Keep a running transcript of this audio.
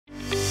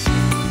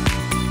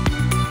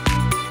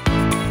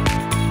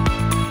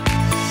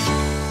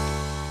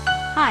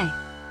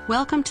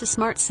Welcome to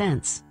Smart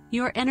Sense.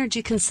 Your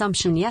energy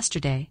consumption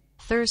yesterday,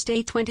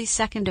 Thursday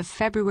 22nd of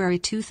February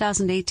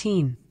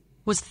 2018,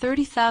 was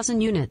 30,000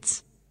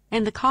 units,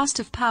 and the cost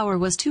of power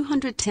was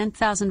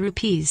 210,000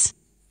 rupees.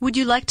 Would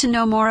you like to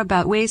know more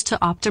about ways to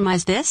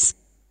optimize this?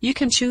 You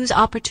can choose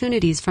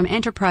opportunities from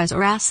enterprise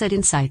or asset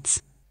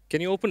insights.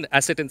 Can you open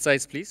asset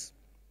insights, please?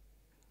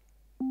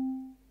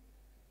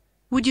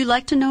 Would you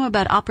like to know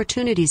about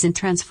opportunities in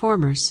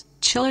transformers,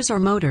 chillers or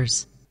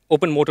motors?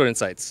 Open motor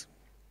insights.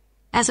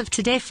 As of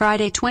today,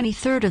 Friday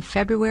 23rd of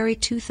February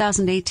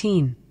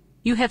 2018,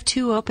 you have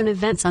two open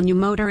events on your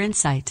motor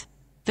insight.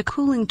 The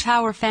cooling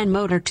tower fan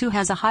motor 2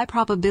 has a high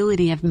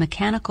probability of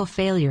mechanical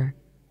failure,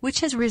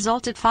 which has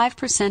resulted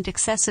 5%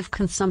 excessive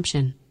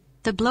consumption.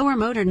 The blower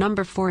motor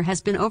number 4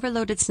 has been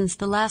overloaded since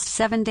the last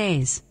 7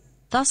 days,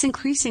 thus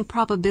increasing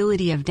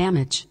probability of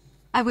damage.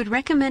 I would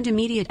recommend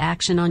immediate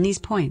action on these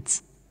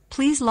points.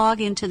 Please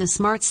log into the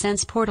Smart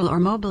Sense portal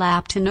or mobile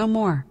app to know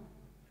more.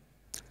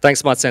 Thanks,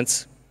 Smart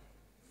Sense.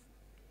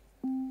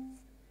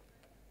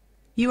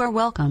 You are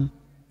welcome.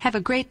 Have a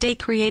great day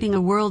creating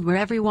a world where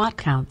every watt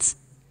counts.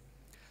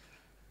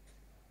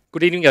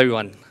 Good evening,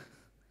 everyone.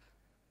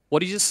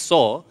 What you just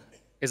saw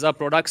is our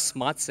product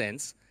Smart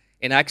Sense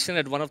in action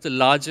at one of the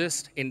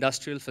largest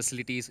industrial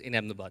facilities in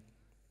Ahmedabad.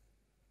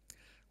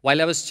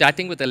 While I was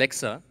chatting with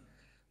Alexa,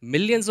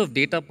 millions of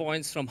data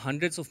points from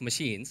hundreds of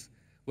machines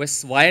were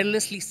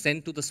wirelessly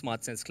sent to the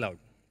Smart Sense cloud.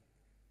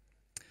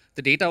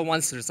 The data,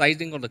 once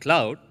residing on the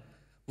cloud,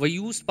 were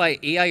used by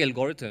AI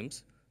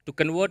algorithms to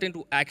convert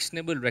into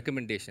actionable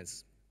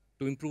recommendations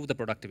to improve the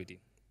productivity.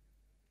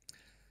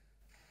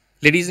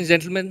 Ladies and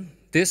gentlemen,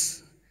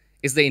 this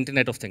is the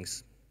Internet of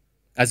Things,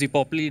 as we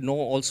popularly know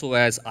also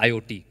as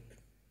IoT.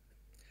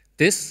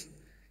 This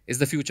is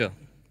the future,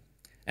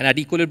 and at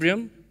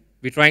Ecolibrium,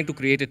 we're trying to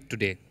create it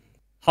today.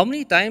 How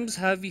many times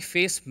have we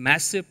faced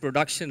massive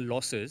production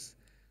losses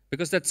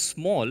because that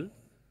small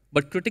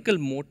but critical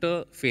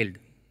motor failed?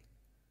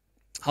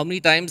 How many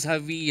times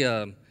have we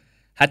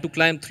had to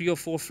climb 3 or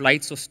 4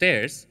 flights of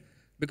stairs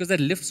because that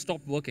lift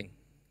stopped working?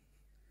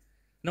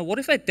 Now, what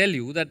if I tell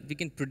you that we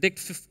can predict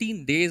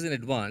 15 days in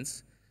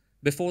advance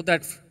before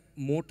that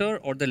motor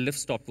or the lift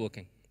stopped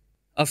working?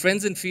 Our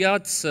friends in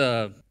Fiat's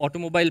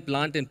automobile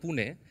plant in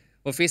Pune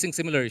were facing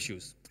similar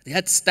issues. They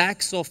had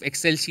stacks of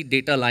Excel sheet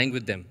data lying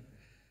with them,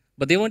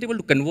 but they weren't able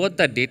to convert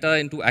that data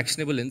into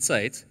actionable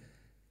insights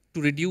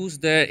to reduce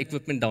their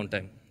equipment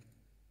downtime.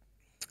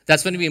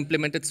 That's when we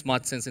implemented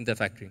Smart Sense in their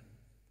factory.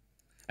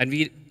 And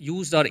we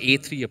used our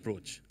A3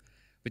 approach,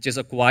 which is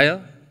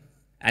acquire,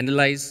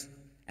 analyze,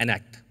 and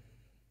act.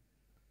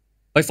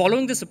 By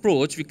following this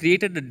approach, we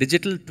created a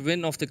digital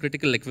twin of the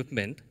critical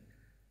equipment,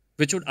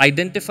 which would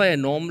identify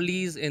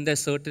anomalies in their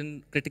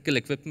certain critical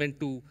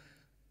equipment to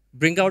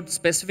bring out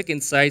specific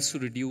insights to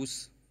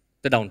reduce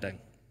the downtime.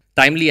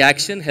 Timely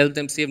action helped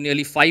them save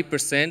nearly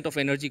 5% of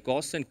energy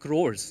costs and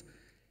crores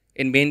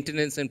in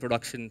maintenance and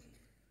production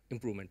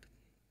improvement.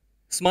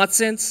 Smart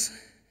Sense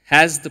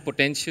has the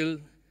potential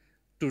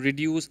to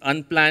reduce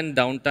unplanned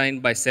downtime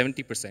by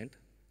 70%,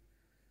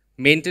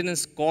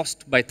 maintenance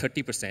cost by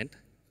 30%,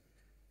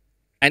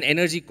 and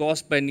energy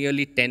cost by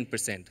nearly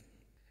 10%.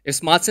 If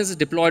Smart Sense is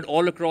deployed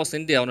all across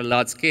India on a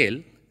large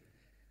scale,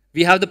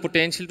 we have the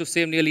potential to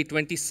save nearly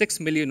 26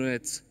 million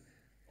units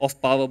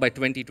of power by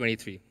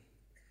 2023.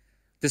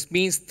 This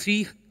means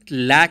 3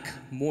 lakh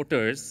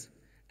motors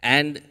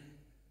and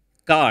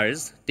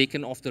cars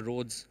taken off the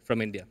roads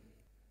from India.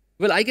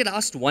 Well, I get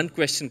asked one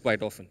question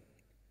quite often.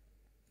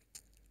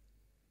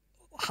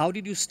 How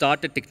did you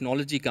start a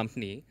technology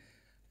company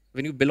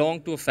when you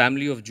belong to a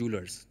family of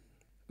jewelers?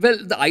 Well,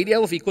 the idea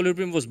of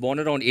Ecolibrium was born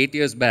around 8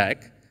 years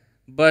back,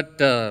 but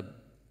the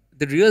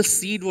real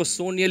seed was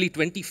sown nearly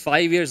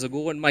 25 years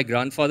ago in my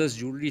grandfather's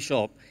jewelry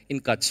shop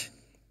in Kutch.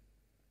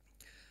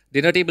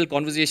 Dinner table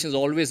conversations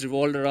always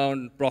revolved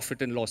around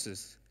profit and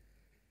losses.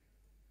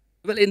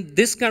 Well, in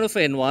this kind of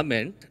an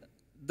environment,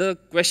 the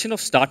question of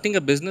starting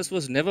a business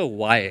was never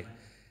why.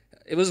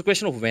 It was a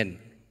question of when.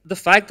 The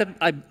fact that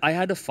I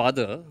had a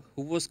father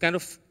who was kind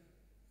of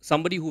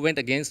somebody who went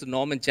against the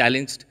norm and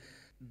challenged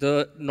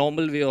the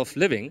normal way of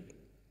living,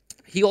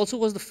 he also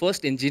was the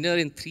first engineer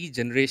in 3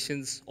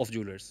 generations of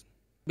jewelers.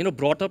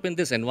 Brought up in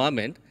this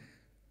environment,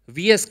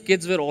 we as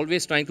kids were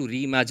always trying to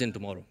reimagine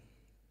tomorrow.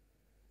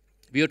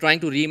 We were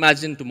trying to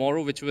reimagine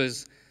tomorrow, which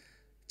was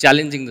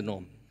challenging the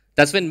norm.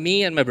 That's when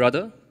me and my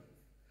brother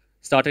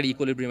started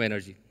Ecolibrium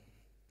Energy.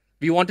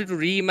 We wanted to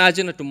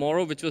reimagine a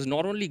tomorrow which was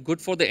not only good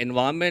for the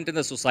environment and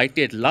the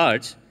society at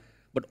large,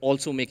 but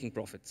also making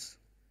profits.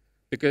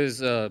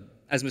 Because,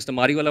 as Mr.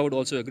 Mariwala would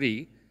also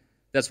agree,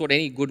 that's what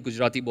any good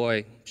Gujarati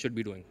boy should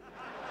be doing.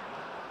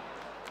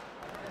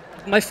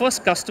 My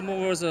first customer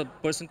was a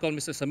person called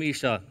Mr. Samir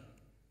Shah,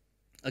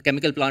 a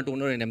chemical plant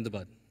owner in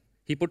Ahmedabad.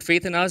 He put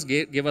faith in us,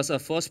 gave us our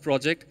first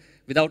project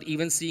without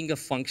even seeing a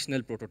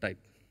functional prototype.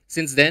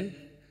 Since then,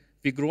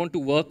 we've grown to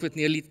work with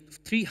nearly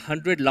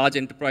 300 large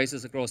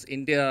enterprises across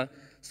India,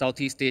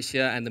 Southeast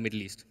Asia, and the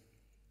Middle East.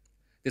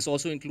 This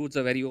also includes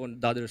our very own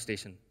Dadar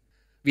station.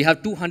 We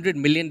have 200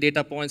 million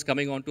data points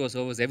coming onto our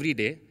servers every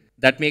day.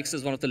 that makes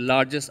us one of the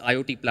largest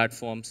IoT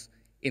platforms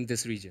in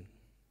this region.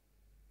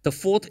 The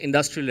fourth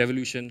industrial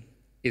revolution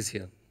is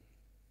here.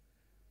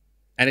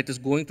 And it is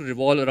going to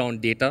revolve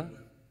around data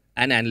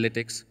and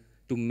analytics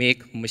to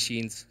make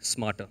machines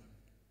smarter.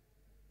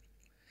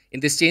 In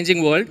this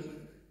changing world,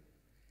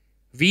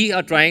 we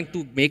are trying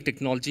to make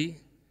technology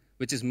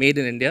which is made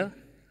in India,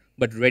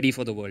 but ready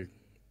for the world.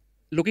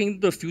 Looking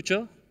into the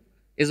future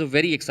is a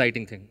very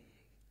exciting thing.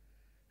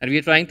 And we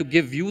are trying to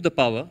give you the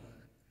power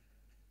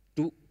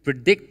to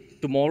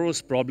predict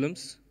tomorrow's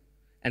problems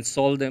and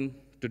solve them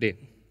today.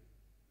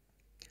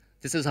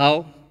 This is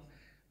how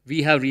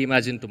we have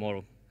reimagined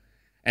tomorrow.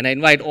 And I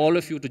invite all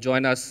of you to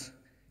join us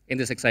in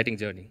this exciting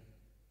journey.